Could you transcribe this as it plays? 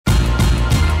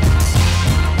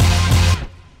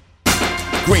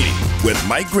Greeny with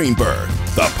Mike Greenberg,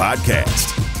 the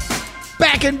podcast.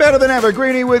 Back and better than ever,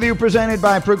 Greeny with you, presented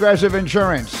by Progressive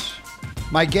Insurance.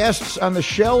 My guests on the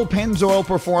Shell Pennzoil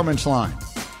Performance line.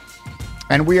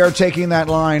 And we are taking that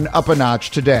line up a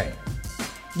notch today.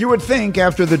 You would think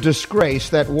after the disgrace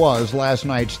that was last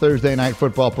night's Thursday night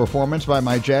football performance by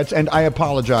my Jets, and I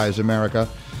apologize, America,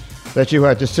 that you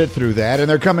had to sit through that. And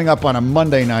they're coming up on a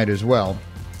Monday night as well,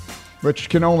 which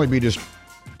can only be just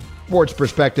sports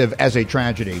perspective as a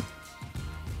tragedy.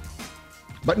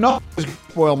 But no, it's going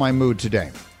to spoil my mood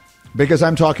today because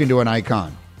I'm talking to an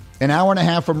icon. An hour and a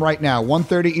half from right now,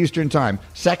 1:30 Eastern Time,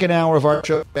 second hour of our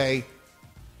show today,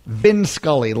 Vin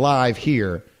Scully live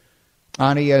here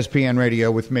on ESPN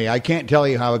Radio with me. I can't tell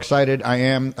you how excited I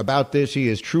am about this. He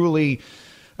is truly,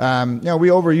 we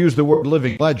overuse the word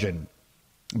living legend,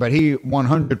 but he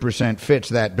 100% fits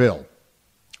that bill.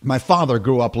 My father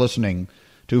grew up listening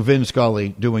to Vin Scully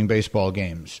doing baseball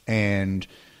games, and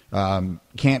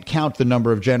can't count the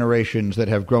number of generations that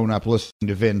have grown up listening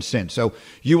to Vin since. So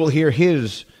you will hear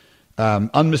his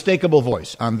unmistakable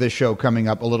voice on this show coming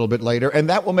up a little bit later, and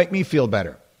that will make me feel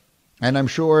better. And I'm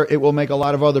sure it will make a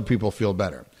lot of other people feel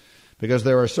better because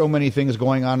there are so many things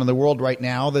going on in the world right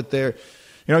now that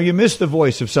you miss the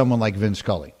voice of someone like Vin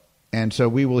Scully. And so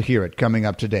we will hear it coming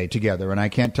up today together. And I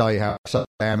can't tell you how excited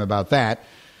I am about that.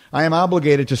 I am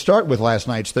obligated to start with last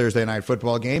night's Thursday night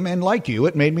football game. And like you,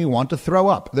 it made me want to throw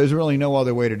up. There's really no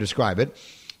other way to describe it.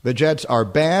 The Jets are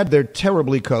bad. They're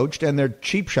terribly coached and they're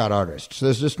cheap shot artists.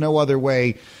 There's just no other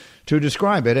way to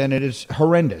describe it. And it is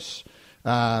horrendous.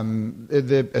 Someone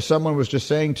was just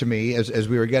saying to me as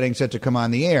we were getting set to come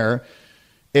on the air,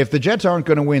 if the Jets aren't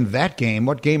going to win that game,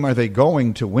 what game are they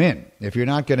going to win? If you're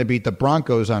not going to beat the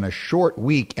Broncos on a short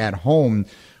week at home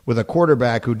with a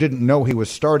quarterback who didn't know he was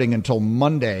starting until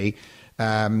Monday,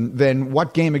 then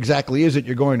what game exactly is it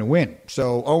you're going to win?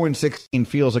 So 0-16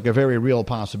 feels like a very real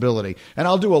possibility. And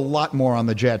I'll do a lot more on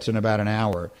the Jets in about an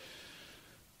hour.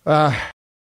 The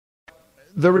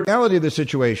reality of the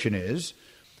situation is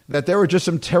that there are just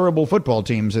some terrible football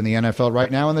teams in the NFL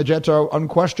right now, and the Jets are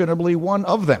unquestionably one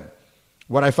of them.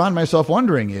 What I find myself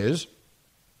wondering is,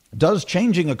 does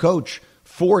changing a coach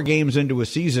 4 games into a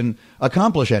season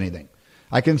accomplish anything?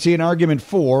 I can see an argument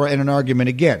for and an argument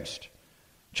against.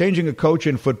 Changing a coach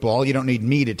in football, you don't need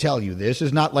me to tell you this,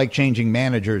 is not like changing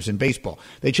managers in baseball.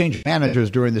 They change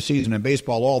managers during the season in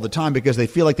baseball all the time because they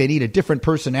feel like they need a different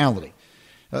personality.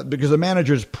 Because the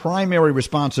manager's primary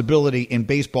responsibility in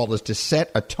baseball is to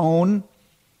set a tone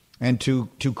and to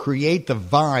create the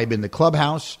vibe in the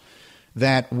clubhouse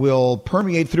that will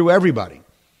permeate through everybody.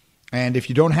 And if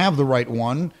you don't have the right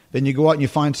one, then you go out and you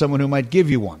find someone who might give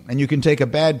you one. And you can take a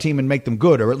bad team and make them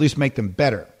good, or at least make them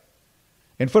better.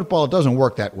 In football, it doesn't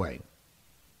work that way.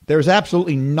 There's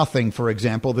absolutely nothing, for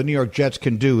example, the New York Jets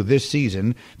can do this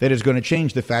season that is going to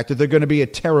change the fact that they're going to be a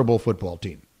terrible football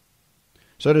team.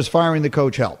 So does firing the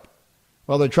coach help?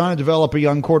 Well, they're trying to develop a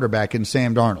young quarterback in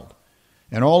Sam Darnold.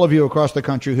 And all of you across the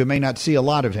country who may not see a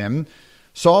lot of him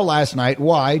saw last night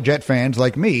why Jet fans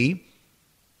like me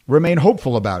remain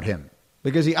hopeful about him.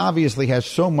 Because he obviously has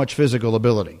so much physical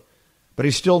ability. But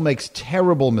he still makes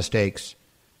terrible mistakes.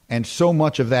 And so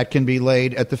much of that can be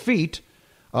laid at the feet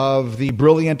of the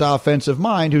brilliant offensive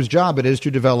mind whose job it is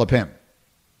to develop him.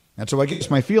 And so I guess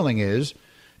my feeling is,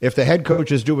 if the head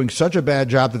coach is doing such a bad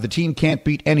job that the team can't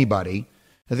beat anybody,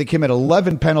 that they commit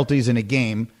 11 penalties in a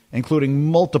game,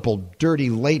 including multiple dirty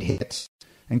late hits,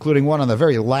 including one on the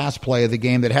very last play of the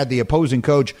game that had the opposing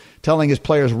coach telling his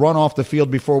players run off the field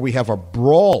before we have a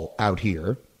brawl out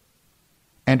here.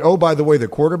 And oh, by the way, the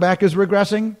quarterback is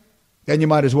regressing, then you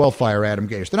might as well fire Adam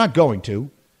Gase. They're not going to.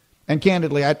 And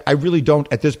candidly, I really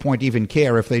don't at this point even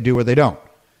care if they do or they don't,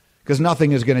 because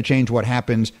nothing is going to change what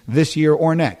happens this year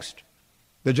or next.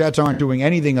 The Jets aren't doing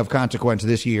anything of consequence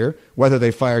this year, whether they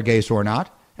fire Gase or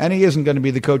not, and he isn't going to be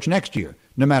the coach next year,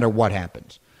 no matter what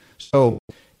happens. So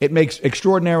it makes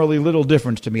extraordinarily little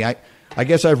difference to me. I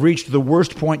guess I've reached the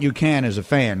worst point you can as a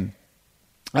fan.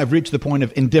 I've reached the point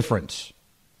of indifference.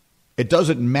 It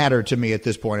doesn't matter to me at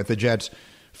this point if the Jets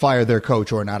fire their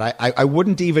coach or not. I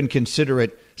wouldn't even consider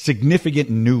it significant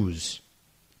news.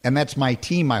 And that's my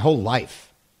team my whole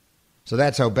life. So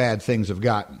that's how bad things have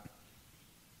gotten.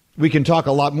 We can talk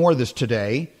a lot more this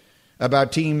today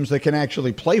about teams that can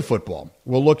actually play football.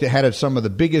 We'll look ahead at some of the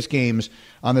biggest games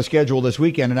on the schedule this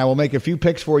weekend, and I will make a few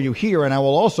picks for you here, and I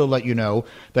will also let you know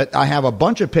that I have a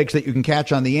bunch of picks that you can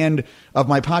catch on the end of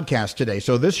my podcast today.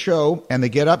 So this show and the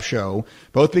Get Up Show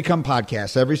both become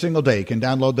podcasts every single day. You can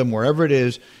download them wherever it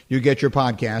is you get your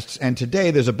podcasts, and today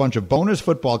there's a bunch of bonus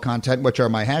football content, which are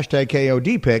my hashtag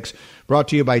KOD picks, brought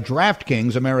to you by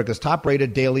DraftKings, America's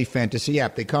top-rated daily fantasy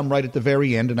app. They come right at the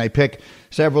very end, and I pick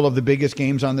several of the biggest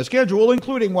games on the schedule,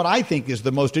 including what I think is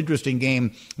the most interesting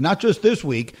game, not just this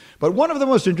week, but one of the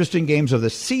most interesting games of the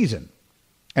season,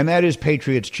 and that is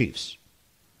Patriots-Chiefs.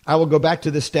 I will go back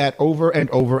to this stat over and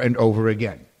over and over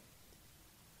again.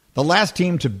 The last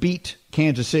team to beat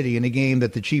Kansas City in a game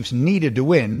that the Chiefs needed to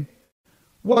win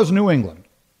was New England.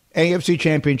 AFC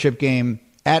Championship game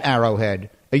at Arrowhead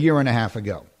a year and a half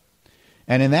ago.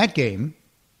 And in that game,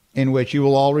 in which you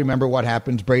will all remember what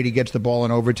happens, Brady gets the ball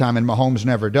in overtime and Mahomes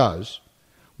never does,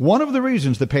 one of the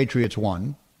reasons the Patriots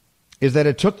won is that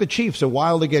it took the Chiefs a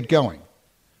while to get going.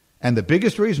 And the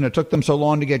biggest reason it took them so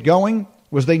long to get going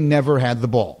was they never had the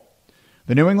ball.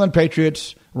 The New England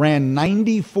Patriots ran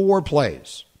 94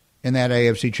 plays in that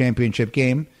AFC Championship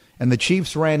game, and the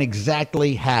Chiefs ran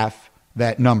exactly half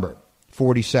that number,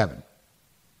 47.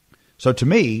 So to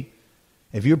me,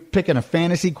 if you're picking a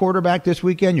fantasy quarterback this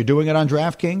weekend, you're doing it on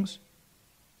DraftKings,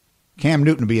 Cam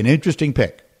Newton would be an interesting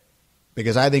pick,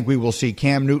 because I think we will see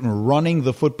Cam Newton running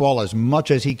the football as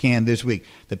much as he can this week.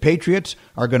 The Patriots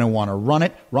are going to want to run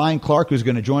it. Ryan Clark, who's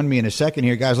going to join me in a second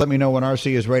here. Guys, let me know when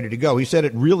RC is ready to go. He said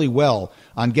it really well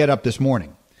on Get Up this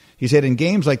morning. He said in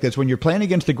games like this, when you're playing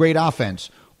against a great offense,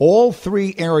 all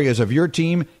three areas of your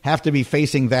team have to be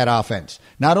facing that offense.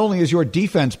 Not only is your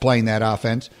defense playing that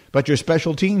offense, but your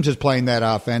special teams is playing that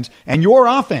offense, and your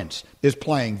offense is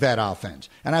playing that offense.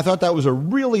 And I thought that was a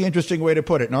really interesting way to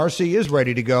put it. And RC is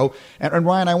ready to go. And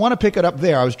Ryan, I want to pick it up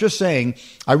there. I was just saying,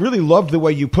 I really loved the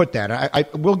way you put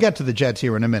that. We'll get to the Jets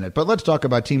here in a minute, but let's talk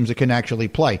about teams that can actually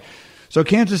play. So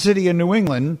Kansas City and New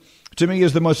England, to me,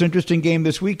 is the most interesting game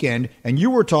this weekend. And you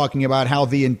were talking about how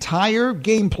the entire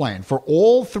game plan for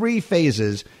all three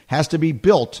phases has to be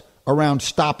built around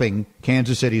stopping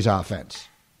Kansas City's offense.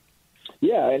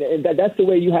 Yeah, and that's the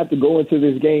way you have to go into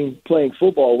this game playing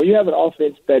football. When you have an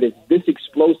offense that is this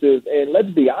explosive, and let's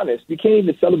be honest, you can't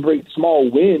even celebrate small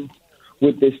wins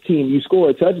with this team. You score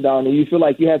a touchdown, and you feel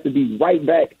like you have to be right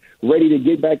back, ready to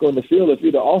get back on the field if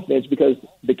you're the offense, because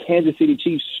the Kansas City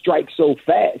Chiefs strike so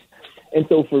fast. And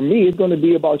so for me, it's going to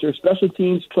be about your special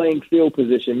teams playing field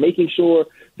position, making sure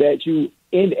that you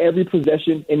end every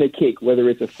possession in a kick, whether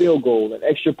it's a field goal, an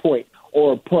extra point,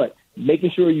 or a punt,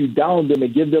 making sure you down them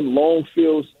and give them long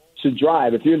fields to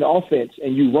drive. If you're in the offense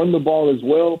and you run the ball as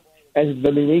well as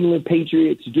the New England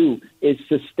Patriots do, it's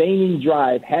sustaining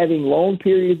drive, having long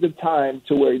periods of time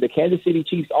to where the Kansas City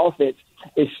Chiefs offense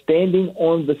is standing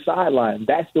on the sideline.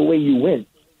 That's the way you win.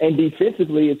 And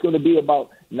defensively, it's going to be about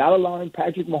not allowing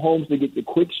Patrick Mahomes to get the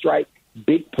quick strike,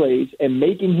 big plays, and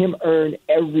making him earn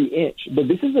every inch. But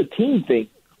this is a team thing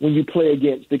when you play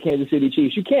against the Kansas City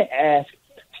Chiefs. You can't ask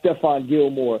Stephon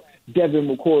Gilmore, Devin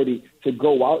McCourty to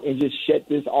go out and just shut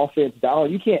this offense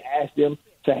down. You can't ask them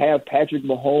to have Patrick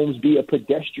Mahomes be a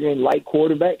pedestrian-like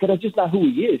quarterback, because that's just not who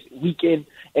he is week in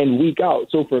and week out.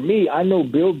 So for me, I know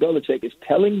Bill Belichick is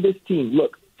telling this team,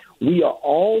 look, we are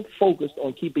all focused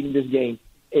on keeping this game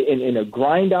in a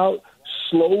grind-out,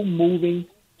 slow-moving,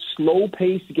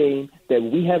 slow-paced game that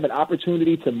we have an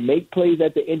opportunity to make plays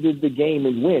at the end of the game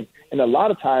and win. And a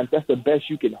lot of times that's the best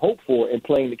you can hope for in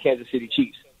playing the Kansas City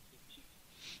Chiefs.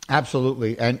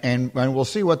 Absolutely. And we'll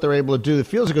see what they're able to do. It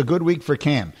feels like a good week for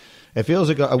Cam. It feels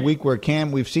like a week where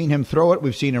Cam, we've seen him throw it,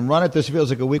 we've seen him run it. This feels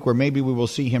like a week where maybe we will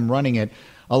see him running it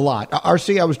a lot.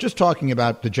 RC, I was just talking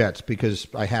about the Jets because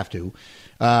I have to.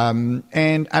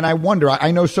 And I wonder,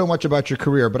 I know so much about your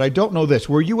career, but I don't know this.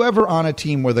 Were you ever on a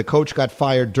team where the coach got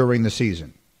fired during the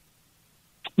season?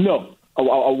 No, I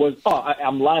was.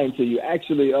 I'm lying to you.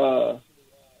 Actually,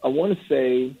 I want to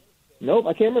say, nope,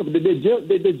 I can't remember.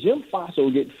 Did Jim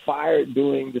Fossil get fired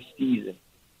during the season?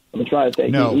 I'm trying to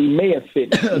think. No. He may have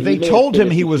fit. They told him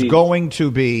he was going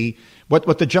to be.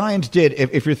 What the Giants did,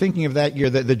 if you're thinking of that year,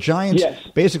 the Giants, yes.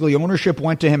 Basically ownership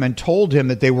went to him and told him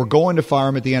that they were going to fire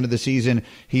him at the end of the season.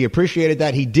 He appreciated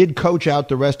that. He did coach out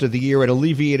the rest of the year. It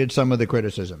alleviated some of the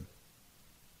criticism.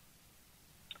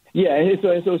 Yeah, and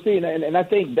so see, and I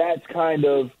think that's kind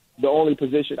of the only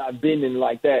position I've been in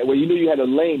like that, where you had a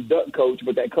lame duck coach,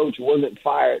 but that coach wasn't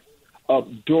fired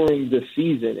during the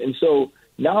season. And so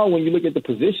now when you look at the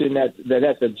position that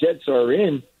the Jets are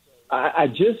in, I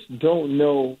just don't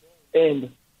know.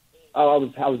 And I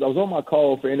was on my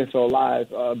call for NFL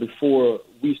Live before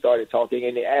we started talking,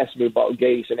 and they asked me about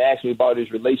Gase and asked me about his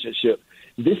relationship.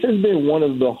 This has been one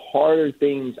of the harder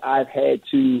things I've had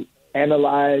to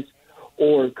analyze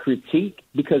or critique,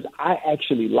 because I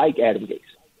actually like Adam Gase.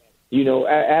 You know,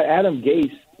 Adam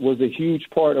Gase was a huge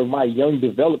part of my young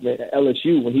development at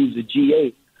LSU when he was a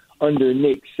GA under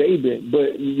Nick Saban,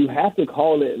 but you have to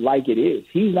call it like it is.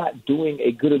 He's not doing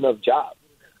a good enough job.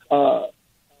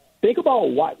 think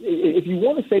about what if you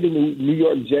want to say the New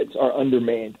York Jets are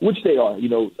undermanned, which they are.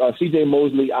 C.J.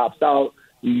 Mosley opts out.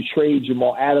 You trade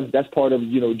Jamal Adams. That's part of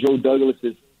Joe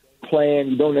Douglas's plan.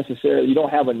 You don't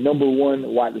have a number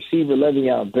one wide receiver.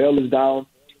 Le'Veon Bell is down,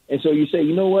 and so you say,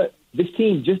 you know what, this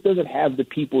team just doesn't have the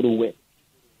people to win.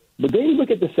 But then you look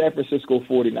at the San Francisco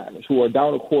 49ers, who are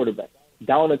down a quarterback,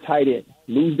 down a tight end,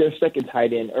 lose their second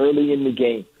tight end early in the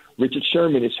game. Richard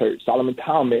Sherman is hurt, Solomon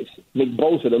Thomas, Nick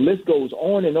Bosa. The list goes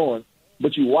on and on.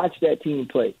 But you watch that team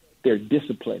play. They're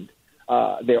disciplined.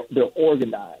 They're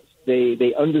organized.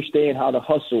 They understand how to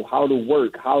hustle, how to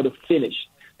work, how to finish.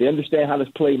 They understand how to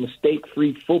play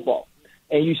mistake-free football.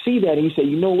 And you see that, and you say,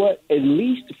 you know what? At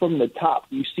least from the top,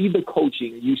 you see the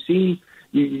coaching. You see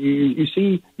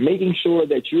making sure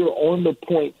that you're on the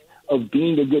point of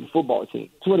being a good football team.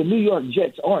 It's what the New York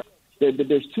Jets aren't.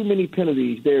 There's too many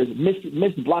penalties. There's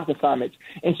missed block assignments.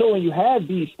 And so when you have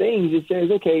these things, it says,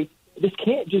 okay, this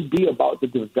can't just be about the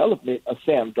development of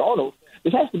Sam Darnold.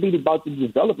 This has to be about the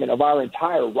development of our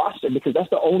entire roster, because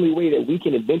that's the only way that we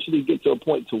can eventually get to a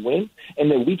point to win, and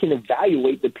that we can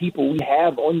evaluate the people we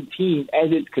have on the team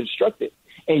as it's constructed.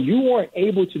 And you weren't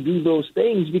able to do those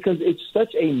things because it's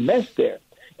such a mess there.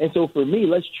 And so for me,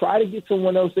 let's try to get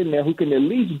someone else in there who can at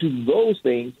least do those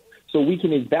things so we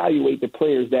can evaluate the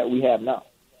players that we have now.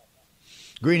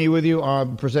 Greeny with you,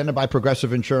 presented by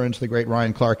Progressive Insurance. The great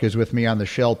Ryan Clark is with me on the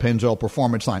Shell Pennzoil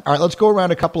Performance Line. All right, let's go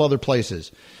around a couple other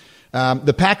places.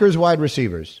 The Packers wide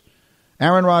receivers.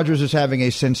 Aaron Rodgers is having a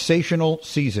sensational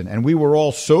season, and we were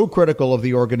all so critical of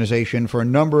the organization for a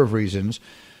number of reasons,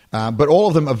 but all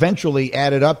of them eventually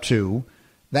added up to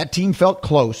that team felt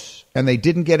close, and they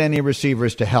didn't get any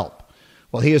receivers to help.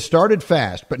 Well, he has started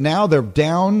fast, but now they're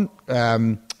down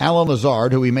Allen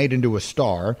Lazard, who he made into a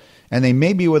star, and they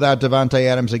may be without Davante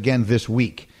Adams again this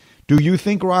week. Do you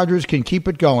think Rodgers can keep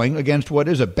it going against what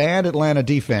is a bad Atlanta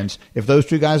defense if those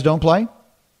two guys don't play?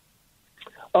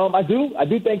 I do. I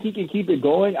do think he can keep it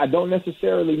going. I don't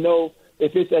necessarily know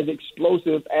if it's as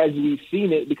explosive as we've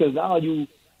seen it, because now you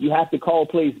have to call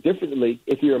plays differently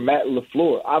if you're Matt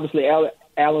LaFleur. Obviously,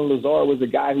 Allen Lazard was a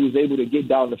guy who was able to get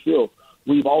down the field.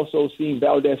 We've also seen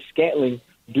Valdez-Scantling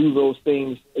do those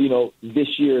things,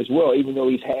 this year as well, even though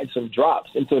he's had some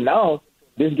drops. And so now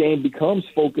this game becomes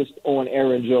focused on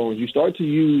Aaron Jones. You start to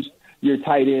use your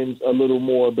tight ends a little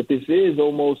more, but this is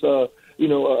almost a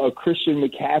Christian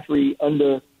McCaffrey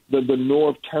under the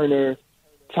Norv Turner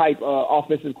type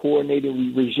offensive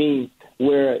coordinating regime,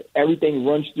 where everything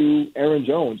runs through Aaron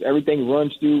Jones, everything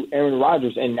runs through Aaron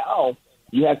Rodgers. And now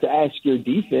you have to ask your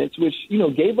defense, which,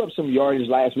 gave up some yardage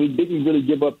last week, didn't really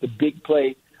give up the big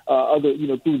play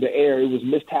through the air. It was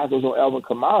missed tackles on Alvin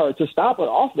Kamara to stop an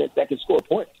offense that can score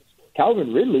points.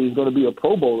 Calvin Ridley is going to be a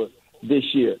Pro Bowler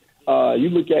this year. You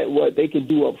look at what they can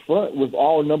do up front with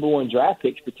all number one draft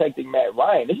picks protecting Matt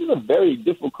Ryan. This is a very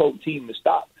difficult team to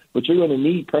stop, but you're going to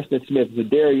need Preston Smith,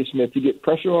 Zadarius Smith, to get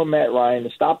pressure on Matt Ryan, to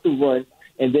stop the run,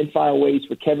 and then find ways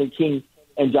for Kevin King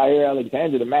and Jair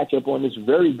Alexander to match up on this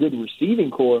very good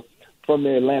receiving core from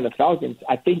the Atlanta Falcons.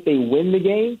 I think they win the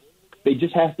game. They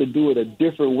just have to do it a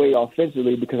different way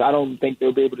offensively, because I don't think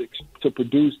they'll be able to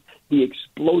produce the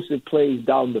explosive plays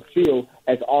down the field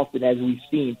as often as we've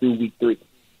seen through week 3.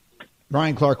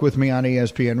 Ryan Clark with me on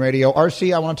ESPN Radio.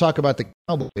 RC, I want to talk about the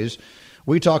Cowboys.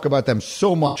 We talk about them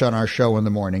so much on our show in the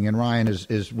morning, and Ryan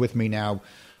is with me now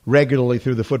regularly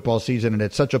through the football season, and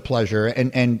it's such a pleasure.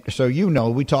 And so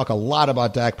we talk a lot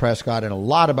about Dak Prescott and a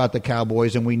lot about the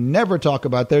Cowboys, and we never talk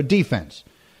about their defense.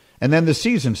 And then the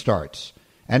season starts,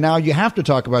 and now you have to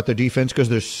talk about their defense because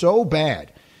they're so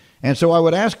bad. And so I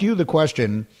would ask you the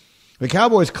question, the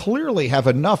Cowboys clearly have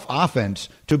enough offense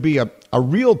to be a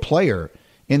real player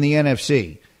in the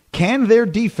NFC. Can their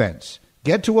defense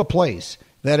get to a place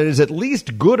that it is at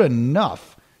least good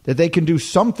enough that they can do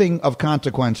something of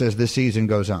consequence as this season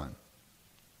goes on?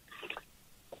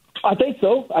 I think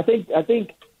so. I think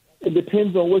it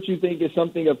depends on what you think is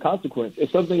something of consequence.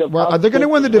 It's something of they're going to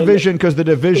win the division because the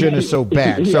division is so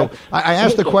bad. Yeah. So I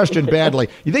asked the question badly.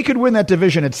 They could win that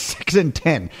division at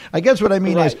 6-10. I guess what I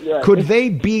mean is, could they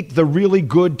beat the really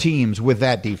good teams with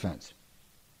that defense?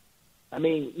 I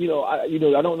mean,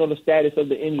 I don't know the status of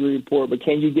the injury report, but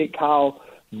can you get Kyle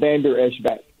Vander Esch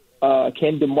back?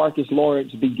 Can DeMarcus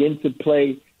Lawrence begin to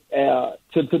play to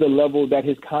the level that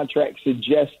his contract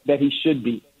suggests that he should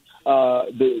be? What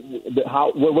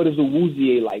is the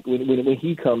Wouzier like when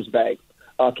he comes back?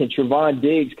 Can Trevon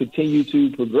Diggs continue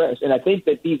to progress? And I think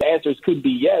that these answers could be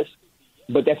yes,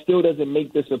 but that still doesn't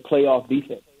make this a playoff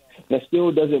defense. That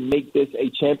still doesn't make this a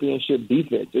championship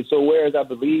defense. And so whereas I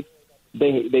believe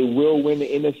they will win the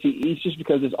NFC East just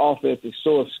because this offense is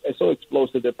so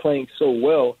explosive, they're playing so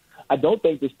well, I don't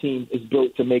think this team is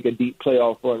built to make a deep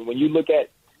playoff run. When you look at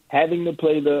having to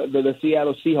play the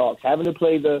Seattle Seahawks, having to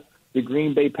play the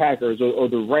Green Bay Packers or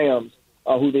the Rams,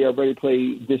 who they already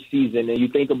played this season, and you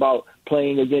think about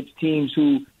playing against teams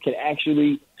who can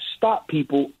actually stop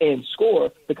people and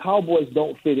score, the Cowboys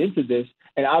don't fit into this,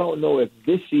 and I don't know if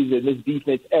this season this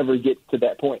defense ever gets to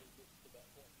that point.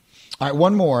 All right,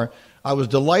 one more. I was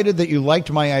delighted that you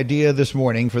liked my idea this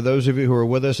morning, for those of you who are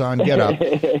with us on Get Up.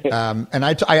 And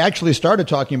I actually started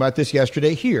talking about this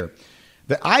yesterday here.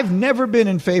 That I've never been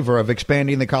in favor of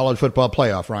expanding the college football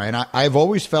playoff, Ryan. I've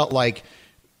always felt like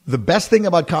the best thing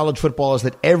about college football is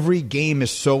that every game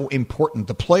is so important.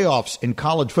 The playoffs in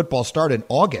college football start in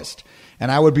August,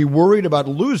 and I would be worried about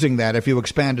losing that if you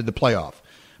expanded the playoff.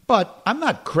 But I'm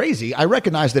not crazy. I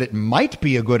recognize that it might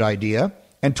be a good idea,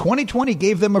 and 2020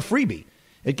 gave them a freebie.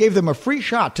 It gave them a free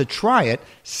shot to try it,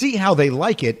 see how they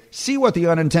like it, see what the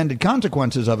unintended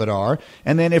consequences of it are,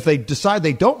 and then if they decide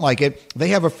they don't like it, they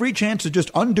have a free chance to just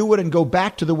undo it and go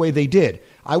back to the way they did.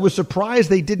 I was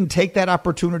surprised they didn't take that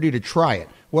opportunity to try it.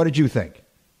 What did you think?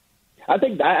 I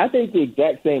think the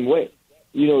exact same way.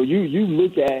 You know, you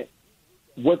look at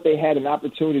what they had an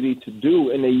opportunity to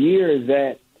do in a year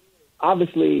that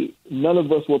obviously none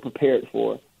of us were prepared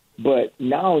for. But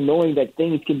now knowing that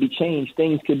things can be changed,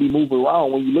 things can be moved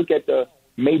around. When you look at the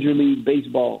Major League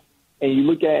Baseball and you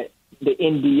look at the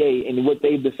NBA and what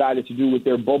they've decided to do with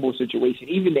their bubble situation,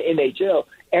 even the NHL,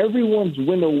 everyone's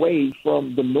went away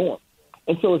from the norm.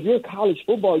 And so if you're college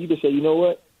football, you can say, you know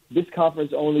what, this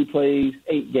conference only plays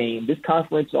 8 games. This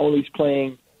conference only is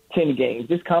playing 10 games.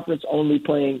 This conference only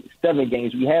playing 7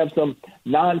 games. We have some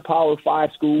non-Power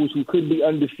 5 schools who could be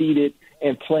undefeated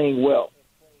and playing well.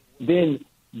 Then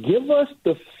give us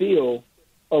the feel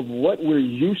of what we're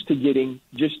used to getting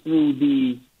just through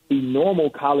the normal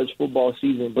college football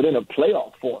season, but in a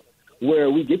playoff form, where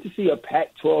we get to see a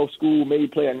Pac-12 school maybe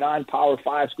play a non-Power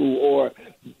 5 school, or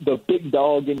the big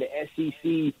dog in the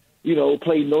SEC, you know,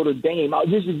 play Notre Dame.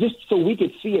 Just so we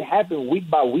could see it happen week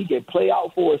by week and play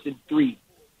out for us in 3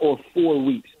 or 4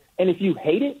 weeks. And if you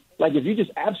hate it, like if you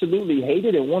just absolutely hate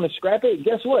it and want to scrap it,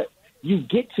 guess what? You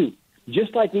get to.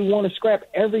 Just like we want to scrap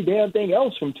every damn thing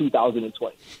else from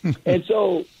 2020. And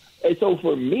so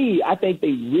for me, I think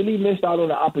they really missed out on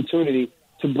the opportunity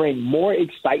to bring more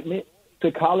excitement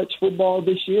to college football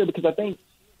this year, because I think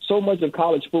so much of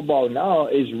college football now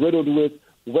is riddled with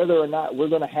whether or not we're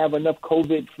going to have enough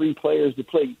COVID-free players to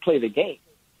play the game.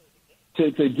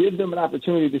 To give them an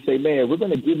opportunity to say, man, we're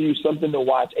going to give you something to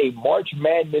watch, a March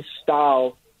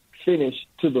Madness-style finish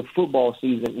to the football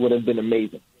season would have been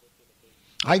amazing.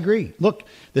 I agree. Look,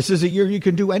 this is a year you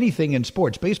can do anything in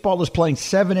sports. Baseball is playing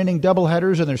 7-inning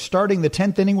doubleheaders, and they're starting the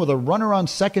 10th inning with a runner on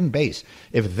second base.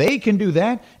 If they can do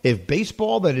that, if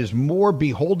baseball that is more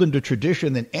beholden to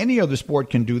tradition than any other sport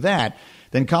can do that,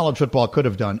 then college football could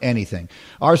have done anything.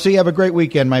 RC, have a great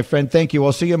weekend, my friend. Thank you.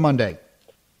 I'll see you Monday.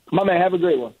 My man, have a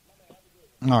great one.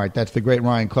 All right, that's the great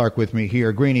Ryan Clark with me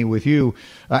here, Greeny with you.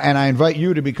 And I invite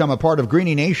you to become a part of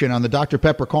Greeny Nation on the Dr.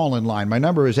 Pepper call-in line. My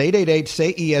number is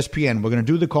 888-SAY-ESPN. We're going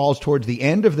to do the calls towards the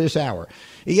end of this hour.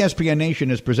 ESPN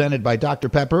Nation is presented by Dr.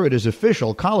 Pepper. It is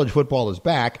official. College football is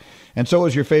back. And so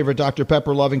is your favorite Dr.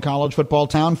 Pepper-loving college football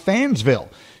town, Fansville.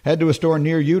 Head to a store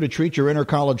near you to treat your inner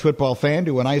college football fan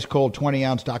to an ice-cold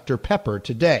 20-ounce Dr. Pepper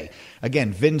today.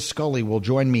 Again, Vin Scully will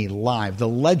join me live. The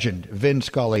legend, Vin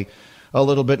Scully, a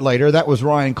little bit later. That was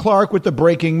Ryan Clark with the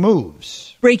Breaking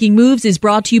Moves. Breaking Moves is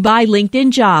brought to you by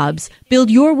LinkedIn Jobs. Build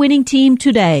your winning team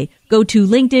today. Go to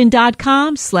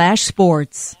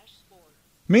linkedin.com/sports.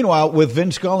 Meanwhile, with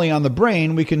Vin Scully on the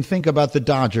brain, we can think about the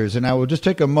Dodgers. And I will just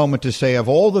take a moment to say, of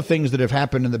all the things that have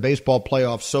happened in the baseball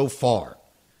playoffs so far,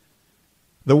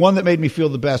 the one that made me feel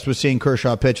the best was seeing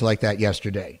Kershaw pitch like that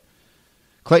yesterday.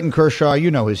 Clayton Kershaw,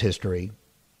 you know his history.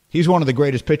 He's one of the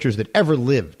greatest pitchers that ever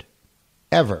lived.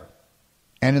 Ever.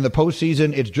 And in the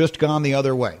postseason, it's just gone the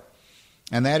other way.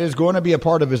 And that is going to be a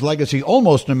part of his legacy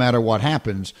almost no matter what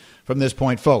happens from this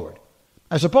point forward.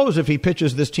 I suppose if he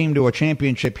pitches this team to a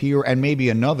championship here and maybe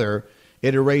another,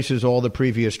 it erases all the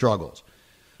previous struggles.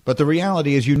 But the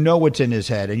reality is, you know what's in his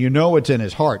head and you know what's in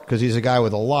his heart, because he's a guy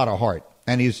with a lot of heart.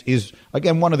 And he's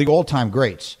again, one of the all-time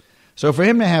greats. So for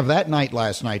him to have that night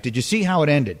last night, did you see how it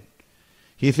ended?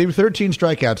 He threw 13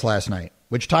 strikeouts last night,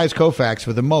 which ties Koufax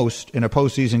for the most in a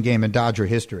postseason game in Dodger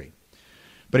history.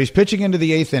 But he's pitching into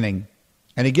the 8th inning,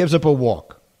 and he gives up a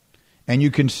walk. And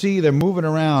you can see they're moving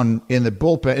around in the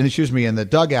bullpen, in the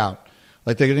dugout,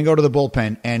 like they're going to go to the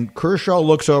bullpen. And Kershaw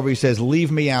looks over, he says,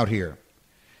 "Leave me out here."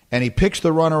 And he picks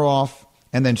the runner off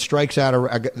and then strikes out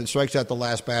the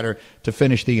last batter to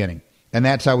finish the inning. And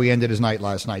that's how he ended his night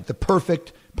last night. The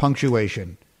perfect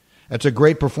punctuation. That's a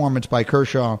great performance by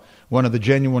Kershaw, one of the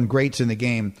genuine greats in the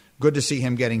game. Good to see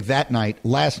him getting that night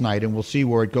last night, and we'll see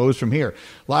where it goes from here.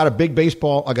 A lot of big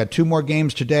baseball. I got 2 more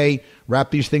games today.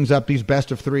 Wrap these things up, these best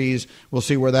of 3s. We'll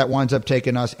see where that winds up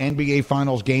taking us. NBA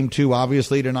Finals Game 2,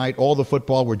 obviously, tonight. All the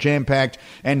football. We're jam-packed,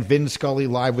 and Vin Scully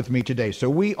live with me today. So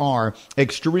we are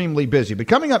extremely busy. But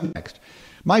coming up next,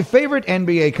 my favorite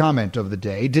NBA comment of the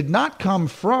day did not come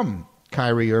from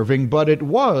Kyrie Irving, but it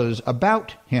was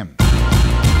about him.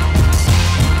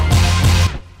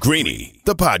 Greeny,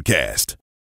 the podcast.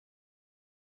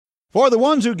 For the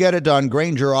ones who get it done,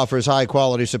 Grainger offers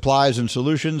high-quality supplies and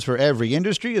solutions for every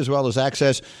industry, as well as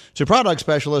access to product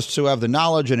specialists who have the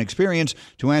knowledge and experience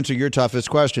to answer your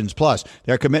toughest questions. Plus,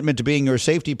 their commitment to being your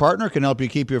safety partner can help you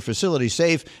keep your facility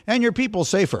safe and your people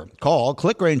safer. Call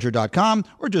clickgrainger.com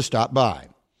or just stop by.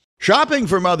 Shopping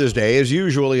for Mother's Day is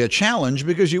usually a challenge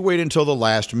because you wait until the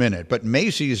last minute, but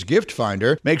Macy's Gift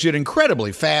Finder makes it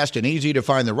incredibly fast and easy to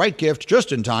find the right gift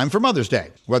just in time for Mother's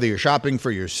Day. Whether you're shopping for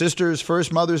your sister's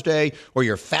first Mother's Day or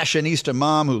your fashionista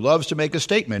mom who loves to make a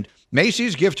statement,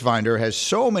 Macy's Gift Finder has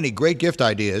so many great gift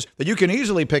ideas that you can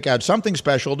easily pick out something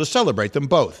special to celebrate them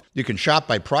both. You can shop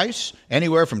by price,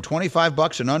 anywhere from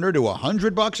 $25 and under to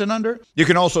 $100 and under. You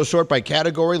can also sort by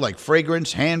category like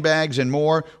fragrance, handbags, and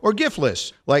more, or gift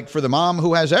lists, like for the mom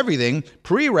who has everything,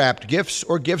 pre-wrapped gifts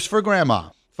or gifts for grandma.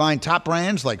 Find top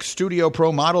brands like Studio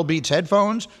Pro Model Beats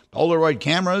headphones, Polaroid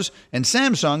cameras, and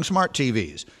Samsung smart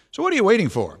TVs. So what are you waiting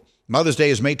for? Mother's Day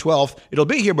is May 12th. It'll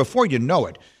be here before you know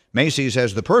it. Macy's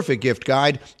has the perfect gift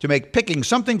guide to make picking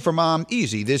something for mom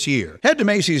easy this year. Head to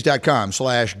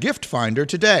Macy's.com/gift finder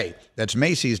today. That's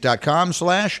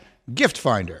Macy's.com/gift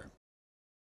finder.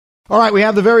 All right, we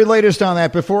have the very latest on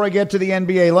that. Before I get to the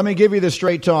NBA, let me give you the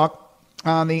straight talk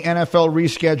on the NFL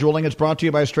rescheduling. It's brought to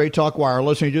you by Straight Talk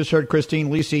Wireless. And you just heard Christine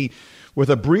Lisi with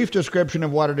a brief description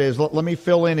of what it is. Let me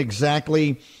fill in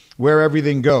exactly where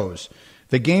everything goes.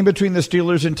 The game between the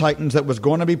Steelers and Titans that was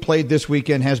going to be played this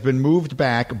weekend has been moved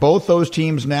back. Both those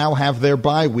teams now have their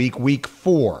bye week, week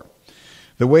 4.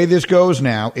 The way this goes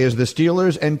now is the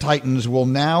Steelers and Titans will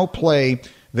now play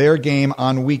their game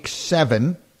on week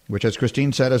 7, which, as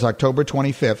Christine said, is October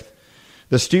 25th.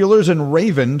 The Steelers and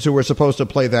Ravens, who were supposed to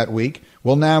play that week,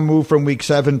 will now move from week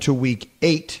 7 to week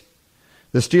 8.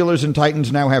 The Steelers and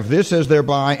Titans now have this as their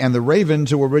bye, and the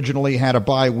Ravens, who originally had a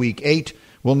bye week 8,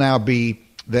 will now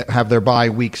have their bye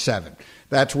week 7.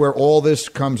 That's where all this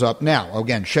comes up now.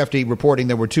 Again, Shefty reporting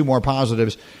there were 2 more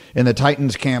positives in the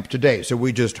Titans camp today. So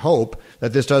we just hope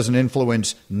that this doesn't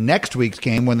influence next week's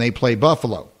game when they play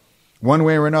Buffalo. One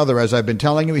way or another, as I've been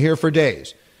telling you here for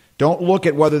days, don't look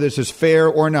at whether this is fair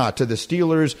or not to the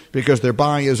Steelers because their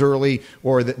bye is early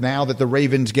or that now that the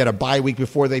Ravens get a bye week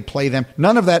before they play them.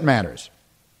 None of that matters.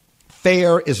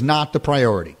 Fair is not the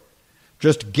priority.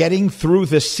 Just getting through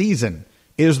the season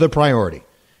is the priority.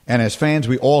 And as fans,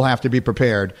 we all have to be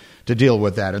prepared to deal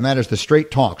with that. And that is the Straight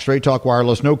Talk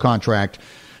Wireless, no contract,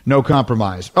 no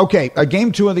compromise. Okay,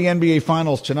 game 2 of the NBA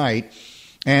Finals tonight,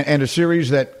 and a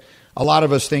series that a lot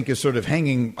of us think is sort of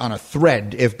hanging on a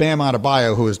thread. If Bam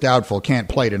Adebayo, who is doubtful, can't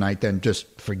play tonight, then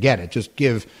just forget it. Just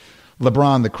give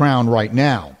LeBron the crown right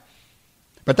now.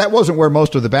 But that wasn't where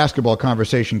most of the basketball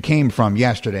conversation came from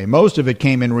yesterday. Most of it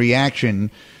came in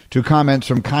reaction to comments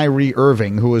from Kyrie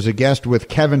Irving, who was a guest with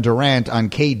Kevin Durant on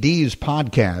KD's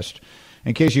podcast.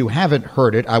 In case you haven't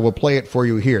heard it, I will play it for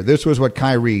you here. This was what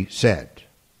Kyrie said.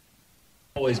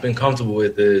 Always been comfortable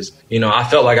with is, I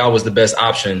felt like I was the best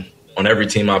option on every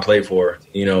team I played for,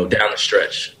 down the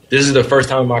stretch. This is the first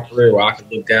time in my career where I could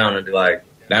look down and be like,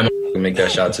 that can make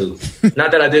that shot too.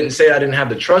 Not that I didn't say I didn't have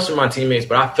the trust in my teammates,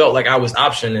 but I felt like I was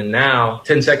option. And now,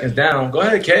 10 seconds down, go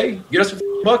ahead, K, get us a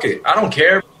bucket. I don't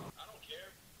care.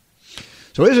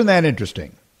 So isn't that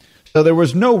interesting? So there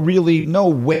was no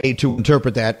way to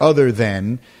interpret that other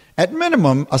than, at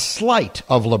minimum, a slight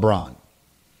of LeBron.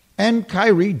 And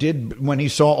Kyrie did, when he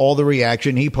saw all the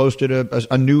reaction, he posted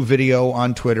a new video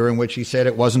on Twitter in which he said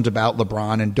it wasn't about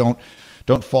LeBron and don't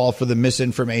fall for the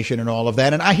misinformation and all of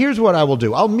that. And here's what I will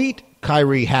do. I'll meet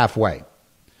Kyrie halfway.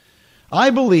 I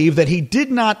believe that he did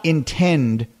not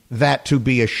intend that to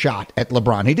be a shot at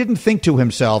LeBron. He didn't think to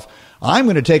himself, I'm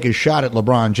going to take a shot at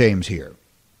LeBron James here.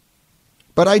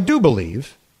 But I do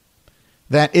believe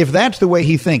that if that's the way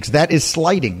he thinks, that is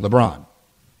slighting LeBron.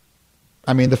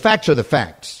 I mean, the facts are the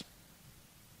facts.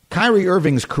 Kyrie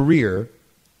Irving's career,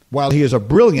 while he is a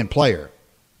brilliant player,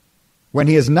 when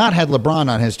he has not had LeBron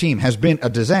on his team, has been a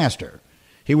disaster.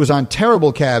 He was on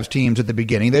terrible Cavs teams at the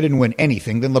beginning. They didn't win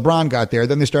anything. Then LeBron got there.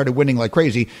 Then they started winning like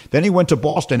crazy. Then he went to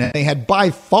Boston, and they had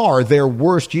by far their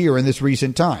worst year in this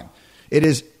recent time.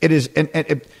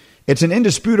 it's an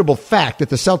indisputable fact that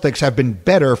the Celtics have been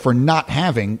better for not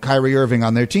having Kyrie Irving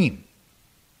on their team.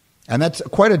 And that's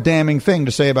quite a damning thing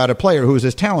to say about a player who is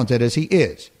as talented as he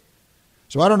is.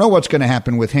 So I don't know what's going to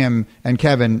happen with him and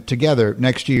Kevin together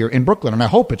next year in Brooklyn, and I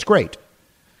hope it's great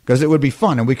because it would be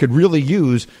fun, and we could really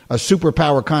use a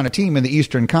superpower kind of team in the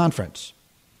Eastern Conference.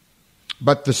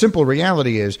 But the simple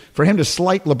reality is, for him to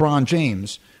slight LeBron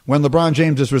James when LeBron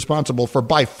James is responsible for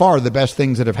by far the best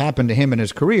things that have happened to him in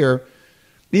his career,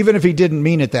 even if he didn't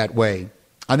mean it that way,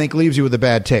 I think leaves you with a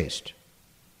bad taste.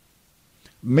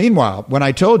 Meanwhile, when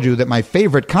I told you that my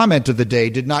favorite comment of the day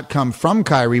did not come from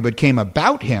Kyrie but came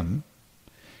about him,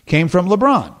 came from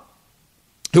LeBron,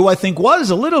 who I think was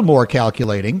a little more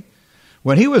calculating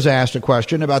when he was asked a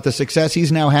question about the success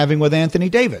he's now having with Anthony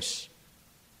Davis.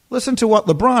 Listen to what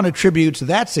LeBron attributes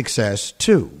that success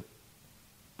to.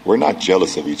 We're not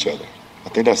jealous of each other. I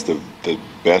think that's the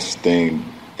best thing.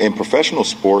 In professional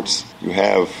sports, you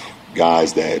have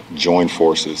guys that join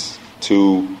forces.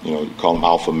 Two, you call them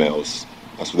alpha males.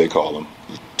 That's what they call them.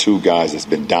 Two guys that's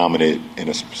been dominant in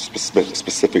a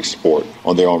specific sport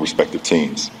on their own respective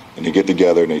teams. And they get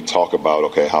together and they talk about,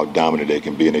 okay, how dominant they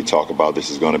can be. And they talk about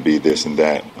this is going to be this and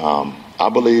that. I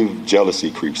believe jealousy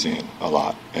creeps in a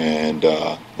lot. And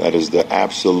that is the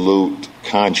absolute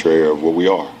contrary of what we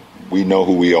are. We know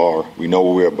who we are. We know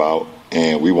what we're about.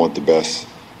 And we want the best,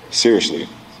 seriously,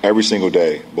 every single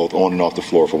day, both on and off the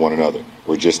floor for one another.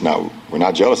 We're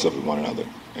not jealous of one another.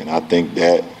 And I think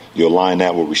that you align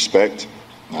that with respect.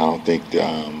 I don't think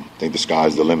the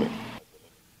sky's the limit.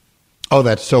 Oh,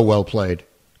 that's so well played.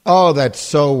 Oh, that's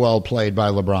so well played by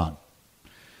LeBron.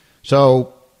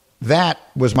 So that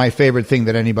was my favorite thing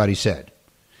that anybody said.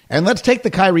 And let's take the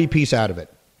Kyrie piece out of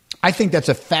it. I think that's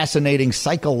a fascinating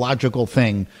psychological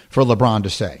thing for LeBron to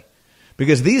say.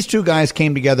 Because these two guys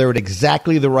came together at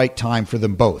exactly the right time for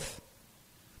them both.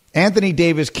 Anthony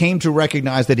Davis came to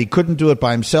recognize that he couldn't do it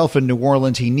by himself in New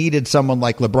Orleans. He needed someone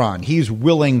like LeBron. He's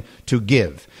willing to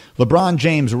give. LeBron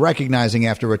James recognizing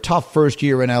after a tough first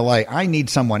year in L.A., I need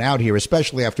someone out here,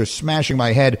 especially after smashing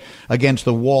my head against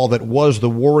the wall that was the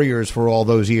Warriors for all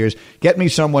those years. Get me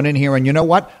someone in here. And you know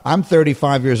what? I'm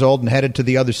 35 years old and headed to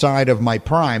the other side of my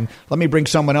prime. Let me bring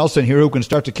someone else in here who can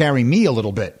start to carry me a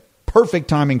little bit. Perfect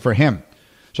timing for him.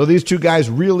 So these two guys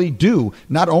really do.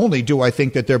 Not only do I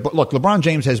think that look, LeBron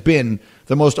James has been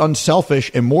the most unselfish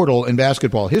immortal in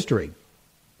basketball history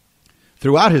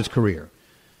throughout his career.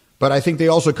 But I think they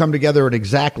also come together at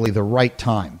exactly the right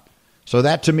time. So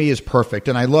that to me is perfect.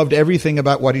 And I loved everything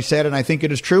about what he said. And I think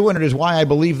it is true. And it is why I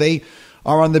believe they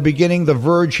are on the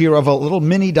verge here of a little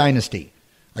mini dynasty.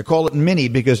 I call it mini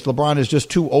because LeBron is just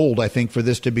too old, I think, for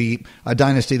this to be a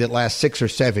dynasty that lasts 6 or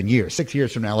 7 years. 6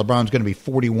 years from now, LeBron's going to be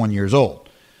 41 years old.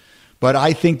 But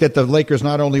I think that the Lakers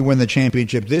not only win the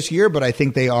championship this year, but I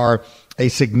think they are a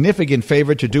significant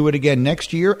favorite to do it again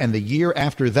next year and the year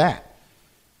after that.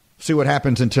 See what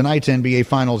happens in tonight's NBA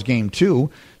Finals Game 2.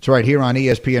 It's right here on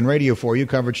ESPN Radio for you.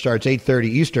 Coverage starts 8:30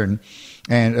 Eastern.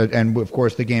 And of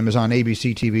course, the game is on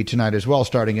ABC TV tonight as well,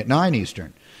 starting at 9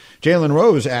 Eastern. Jalen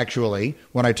Rose, actually,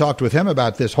 when I talked with him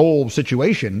about this whole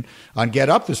situation on Get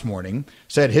Up this morning,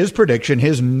 said his prediction,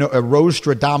 his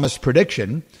Rose-Stradamus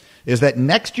prediction, is that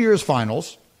next year's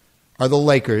finals are the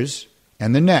Lakers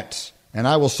and the Nets. And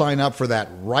I will sign up for that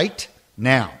right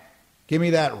now. Give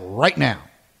me that right now.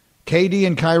 KD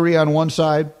and Kyrie on one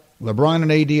side, LeBron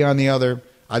and AD on the other.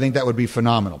 I think that would be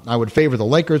phenomenal. I would favor the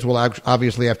Lakers. We'll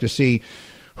obviously have to see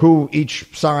who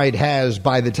each side has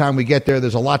by the time we get there.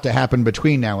 There's a lot to happen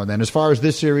between now and then. As far as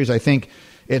this series, I think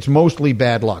it's mostly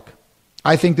bad luck.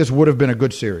 I think this would have been a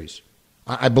good series.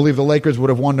 I believe the Lakers would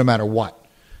have won no matter what.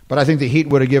 But I think the Heat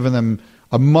would have given them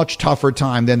a much tougher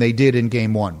time than they did in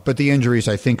Game 1. But the injuries,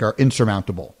 I think, are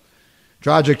insurmountable.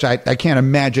 Dragic, I can't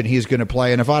imagine he's going to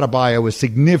play. And if Adebayo is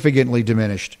significantly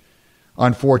diminished,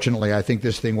 unfortunately, I think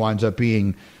this thing winds up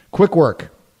being quick work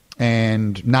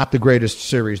and not the greatest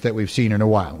series that we've seen in a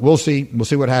while. We'll see. We'll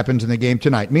see what happens in the game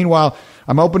tonight. Meanwhile,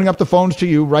 I'm opening up the phones to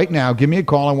you right now. Give me a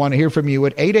call. I want to hear from you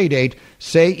at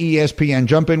 888-SAY-ESPN.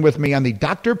 Jump in with me on the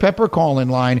Dr. Pepper call-in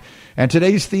line. And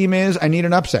today's theme is I need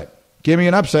an upset. Give me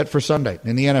an upset for Sunday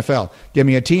in the NFL. Give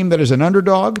me a team that is an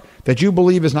underdog that you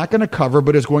believe is not going to cover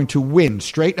but is going to win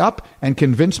straight up and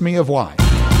convince me of why.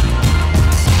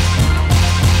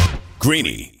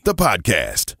 Greeny, the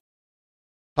podcast.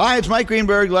 Hi, it's Mike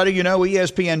Greenberg letting you know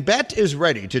ESPN Bet is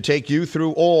ready to take you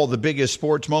through all the biggest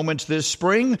sports moments this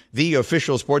spring. The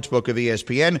official sportsbook of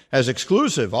ESPN has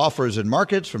exclusive offers and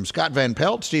markets from Scott Van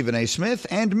Pelt, Stephen A. Smith,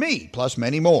 and me, plus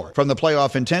many more. From the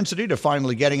playoff intensity to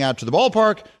finally getting out to the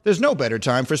ballpark, there's no better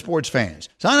time for sports fans.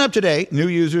 Sign up today. New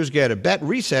users get a bet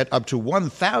reset up to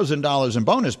 $1,000 in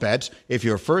bonus bets if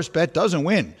your first bet doesn't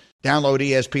win. Download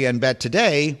ESPN Bet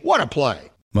today. What a play.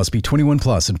 Must be 21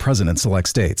 plus and present in select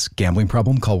states. Gambling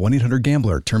problem? Call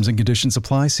 1-800-GAMBLER. Terms and conditions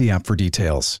apply. See app for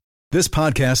details. This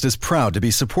podcast is proud to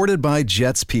be supported by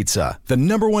Jets Pizza, the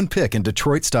 #1 pick in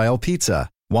Detroit-style pizza.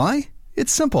 Why?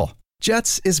 It's simple.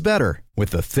 Jets is better. With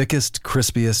the thickest,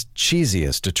 crispiest,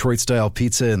 cheesiest Detroit-style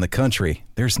pizza in the country,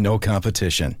 there's no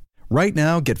competition. Right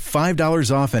now, get $5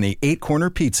 off any 8-corner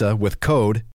pizza with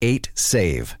code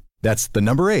 8SAVE. That's the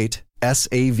number 8,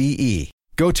 S-A-V-E.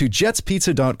 Go to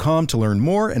jetspizza.com to learn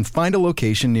more and find a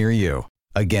location near you.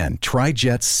 Again, try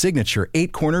Jet's signature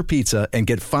 8-corner pizza and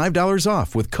get $5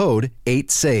 off with code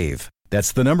 8SAVE.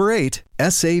 That's the number 8,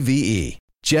 S-A-V-E.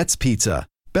 Jet's Pizza.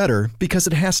 Better because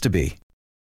it has to be.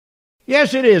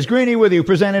 Yes, it is. Greeny with you,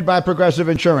 presented by Progressive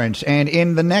Insurance. And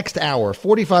in the next hour,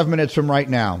 45 minutes from right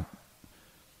now,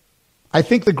 I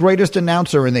think the greatest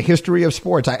announcer in the history of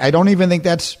sports, I don't think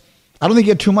you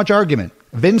get too much argument.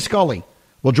 Vin Scully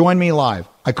will join me live.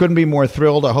 I couldn't be more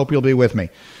thrilled. I hope you'll be with me.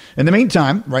 In the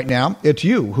meantime, right now, it's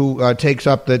you who takes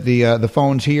up the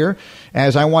phones here,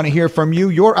 as I want to hear from you.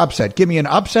 Your upset. Give me an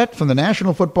upset from the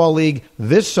National Football League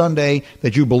this Sunday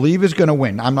that you believe is going to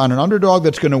win. I'm not an underdog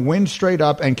that's going to win straight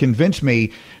up and convince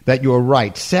me that you're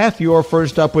right. Seth, you're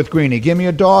first up with Greeny. Give me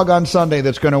a dog on Sunday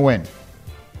that's going to win.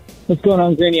 What's going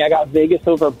on, Greeny? I got Vegas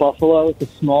over Buffalo. It's a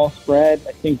small spread.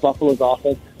 I think Vegas'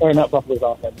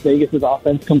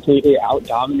 offense completely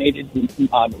out-dominated New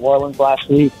Orleans last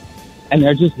week, and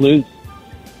they're just loose.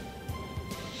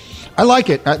 I like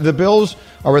it. The Bills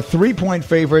are a 3-point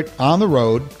favorite on the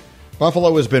road.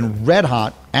 Buffalo has been red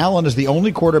hot. Allen is the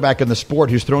only quarterback in the sport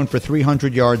who's thrown for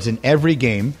 300 yards in every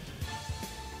game.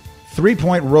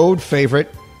 3-point road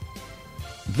favorite.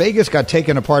 Vegas got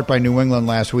taken apart by New England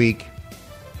last week.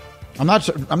 I'm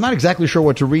not exactly sure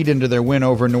what to read into their win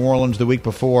over New Orleans the week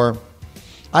before.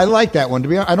 I like that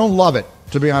one. I don't love it,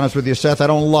 to be honest with you, Seth. I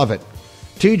don't love it.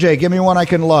 TJ, give me one I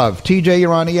can love. TJ,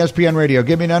 you're on ESPN Radio.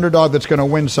 Give me an underdog that's going to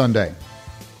win Sunday.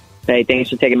 Hey,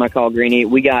 thanks for taking my call, Greeny.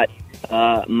 We got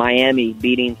Miami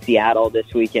beating Seattle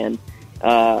this weekend.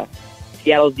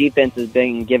 Seattle's defense has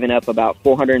been giving up about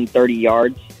 430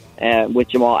 yards with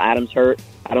Jamal Adams hurt.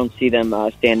 I don't see them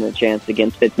standing a chance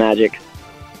against Fitzmagic.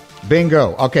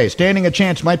 Bingo. Okay, standing a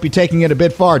chance might be taking it a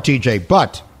bit far, TJ,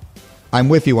 but I'm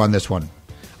with you on this one.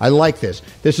 I like this.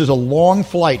 This is a long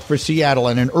flight for Seattle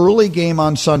and an early game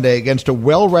on Sunday against a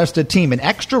well-rested team, an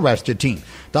extra-rested team.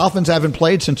 Dolphins haven't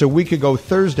played since a week ago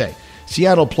Thursday.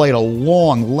 Seattle played a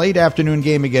long, late afternoon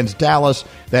game against Dallas.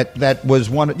 That was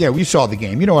one. Yeah, we saw the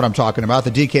game. You know what I'm talking about.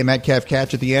 The DK Metcalf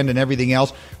catch at the end and everything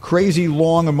else. Crazy,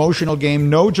 long, emotional game.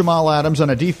 No Jamal Adams on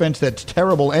a defense that's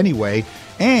terrible anyway.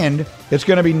 And it's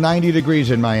going to be 90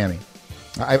 degrees in Miami.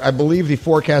 I believe the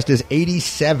forecast is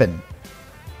 87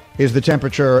 is the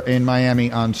temperature in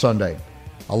Miami on Sunday.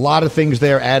 A lot of things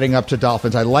there adding up to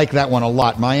Dolphins. I like that one a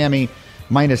lot. Miami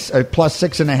plus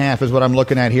 6.5 is what I'm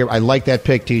looking at here. I like that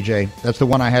pick, TJ. That's the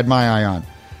one I had my eye on.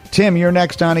 Tim, you're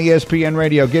next on ESPN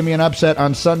Radio. Give me an upset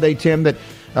on Sunday, Tim, that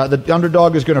the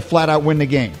underdog is going to flat out win the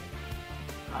game.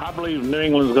 I believe New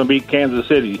England is going to beat Kansas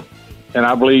City, and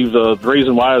I believe the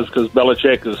reason why is because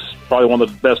Belichick is probably one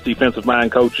of the best defensive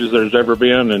mind coaches there's ever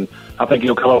been, and I think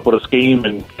he'll come up with a scheme,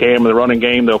 and Cam in the running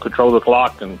game, they'll control the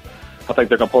clock, and I think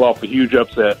they're going to pull off a huge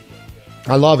upset.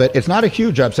 I love it. It's not a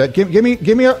huge upset. Give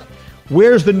me a...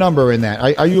 Where's the number in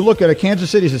that? Are you looking at Kansas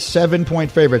City's a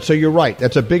 7-point favorite? So you're right.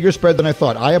 That's a bigger spread than I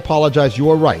thought. I apologize.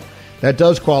 You're right. That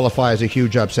does qualify as a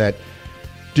huge upset.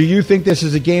 Do you think this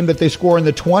is a game that they score in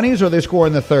the 20s or they score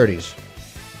in the 30s?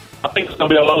 I think it's going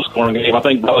to be a low-scoring game. I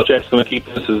think Belichick's going to keep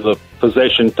this as a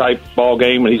possession-type ball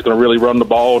game, and he's going to really run the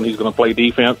ball, and he's going to play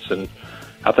defense, and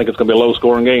I think it's going to be a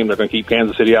low-scoring game. They're going to keep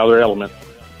Kansas City out of their element.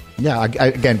 Yeah,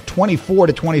 again, 24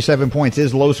 to 27 points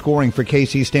is low scoring for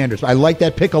KC standards. I like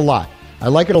that pick a lot. I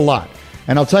like it a lot.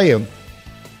 And I'll tell you,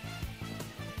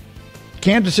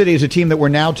 Kansas City is a team that we're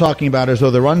now talking about as though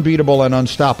they're unbeatable and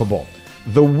unstoppable.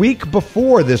 The week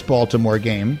before this Baltimore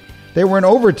game, they were in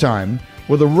overtime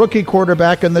with a rookie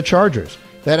quarterback and the Chargers.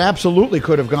 That absolutely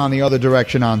could have gone the other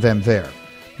direction on them there.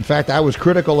 In fact, I was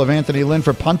critical of Anthony Lynn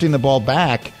for punting the ball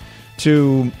back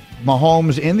to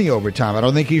Mahomes in the overtime. I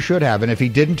don't think he should have. And if he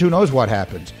didn't, who knows what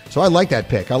happens. So I like that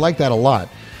pick. I like that a lot.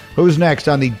 Who's next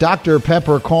on the Dr.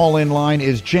 Pepper call-in line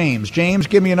is James. James,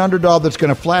 give me an underdog that's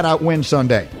going to flat-out win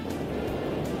Sunday.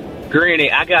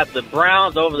 Greeny, I got the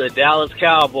Browns over the Dallas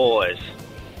Cowboys.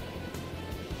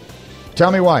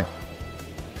 Tell me why.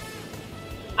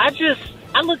 I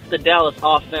look at the Dallas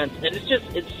offense, and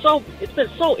it's been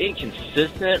so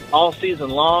inconsistent all season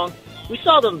long. We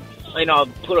saw them,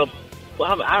 put up,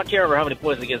 I can't remember how many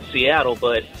points against Seattle,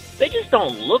 but they just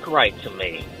don't look right to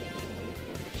me.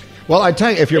 Well, I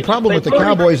tell you, if your problem with the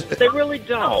Cowboys... They really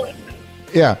don't.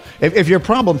 Yeah. If your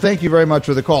problem, thank you very much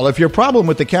for the call. If your problem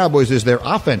with the Cowboys is their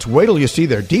offense, wait till you see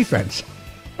their defense.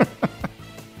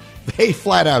 They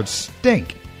flat out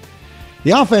stink.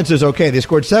 The offense is okay. They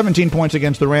scored 17 points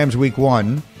against the Rams week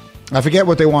 1. I forget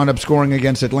what they wound up scoring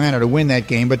against Atlanta to win that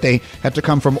game, but they have to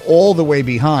come from all the way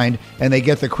behind, and they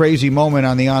get the crazy moment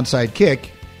on the onside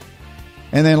kick.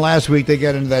 And then last week they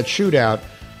get into that shootout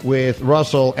with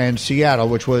Russell and Seattle,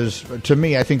 which was, to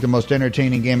me, I think the most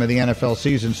entertaining game of the NFL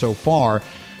season so far.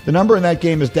 The number in that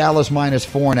game is Dallas minus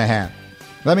 4.5.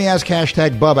 Let me ask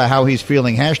hashtag Bubba how he's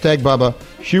feeling. Hashtag Bubba,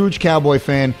 huge Cowboy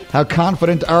fan. How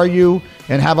confident are you?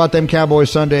 And how about them Cowboys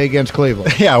Sunday against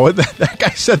Cleveland? Yeah, that guy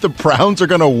said the Browns are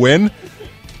going to win.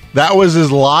 That was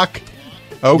his lock.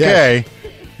 Okay,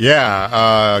 yes.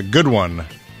 Yeah, good one.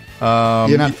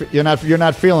 You're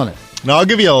not feeling it. No, I'll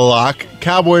give you a lock.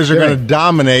 Cowboys are going to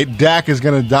dominate. Dak is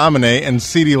going to dominate, and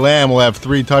CeeDee Lamb will have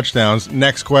 3 touchdowns.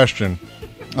 Next question.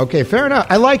 Okay, fair enough.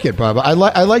 I like it, Bubba.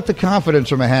 I like the confidence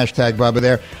from a hashtag Bubba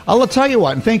there. I'll tell you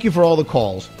what, and thank you for all the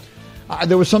calls.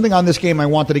 There was something on this game I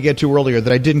wanted to get to earlier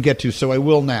that I didn't get to, so I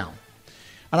will now.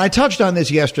 And I touched on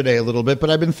this yesterday a little bit, but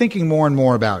I've been thinking more and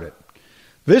more about it.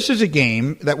 This is a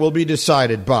game that will be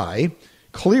decided by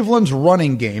Cleveland's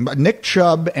running game, Nick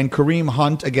Chubb and Kareem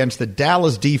Hunt against the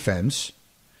Dallas defense,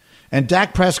 and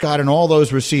Dak Prescott and all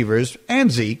those receivers,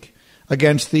 and Zeke,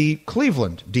 against the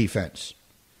Cleveland defense.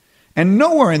 And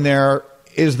nowhere in there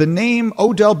is the name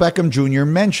Odell Beckham Jr.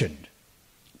 mentioned.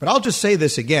 But I'll just say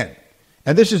this again,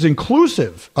 and this is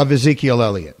inclusive of Ezekiel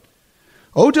Elliott.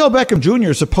 Odell Beckham Jr.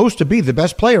 is supposed to be the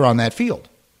best player on that field.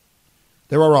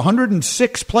 There are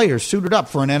 106 players suited up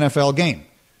for an NFL game.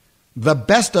 The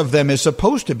best of them is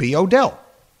supposed to be Odell.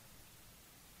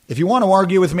 If you want to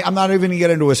argue with me, I'm not even going to get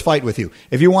into his fight with you.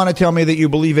 If you want to tell me that you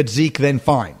believe it's Zeke, then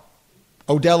fine.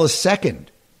 Odell is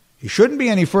second. He shouldn't be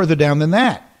any further down than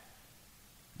that.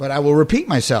 But I will repeat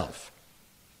myself.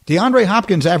 DeAndre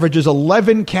Hopkins averages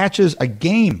 11 catches a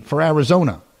game for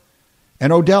Arizona.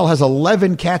 And Odell has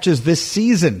 11 catches this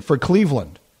season for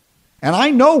Cleveland. And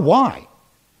I know why.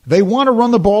 They want to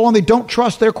run the ball and they don't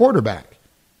trust their quarterback.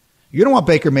 You don't want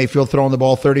Baker Mayfield throwing the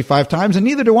ball 35 times, and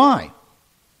neither do I.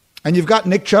 And you've got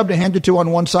Nick Chubb to hand it to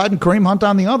on one side and Kareem Hunt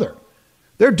on the other.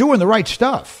 They're doing the right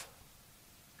stuff.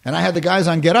 And I had the guys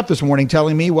on Get Up this morning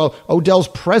telling me, well, Odell's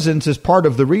presence is part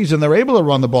of the reason they're able to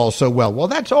run the ball so well. Well,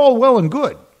 that's all well and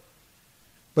good.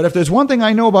 But if there's one thing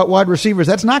I know about wide receivers,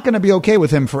 that's not going to be okay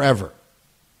with him forever.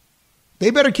 They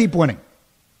better keep winning.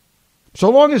 So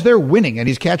long as they're winning and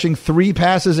he's catching 3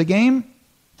 passes a game,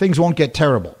 things won't get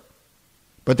terrible.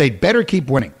 But they better keep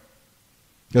winning.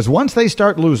 Because once they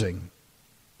start losing,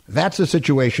 that's a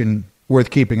situation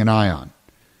worth keeping an eye on.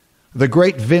 The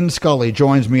great Vin Scully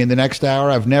joins me in the next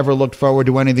hour. I've never looked forward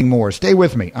to anything more. Stay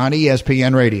with me on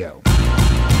ESPN Radio.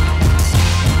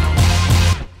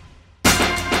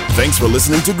 Thanks for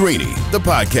listening to Greeny, the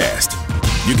podcast.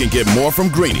 You can get more from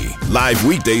Greeny live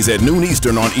weekdays at noon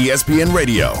Eastern on ESPN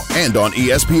Radio and on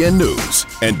ESPN News.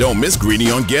 And don't miss Greeny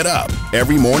on Get Up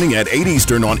every morning at 8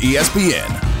 Eastern on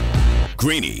ESPN.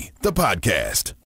 Greeny, the podcast.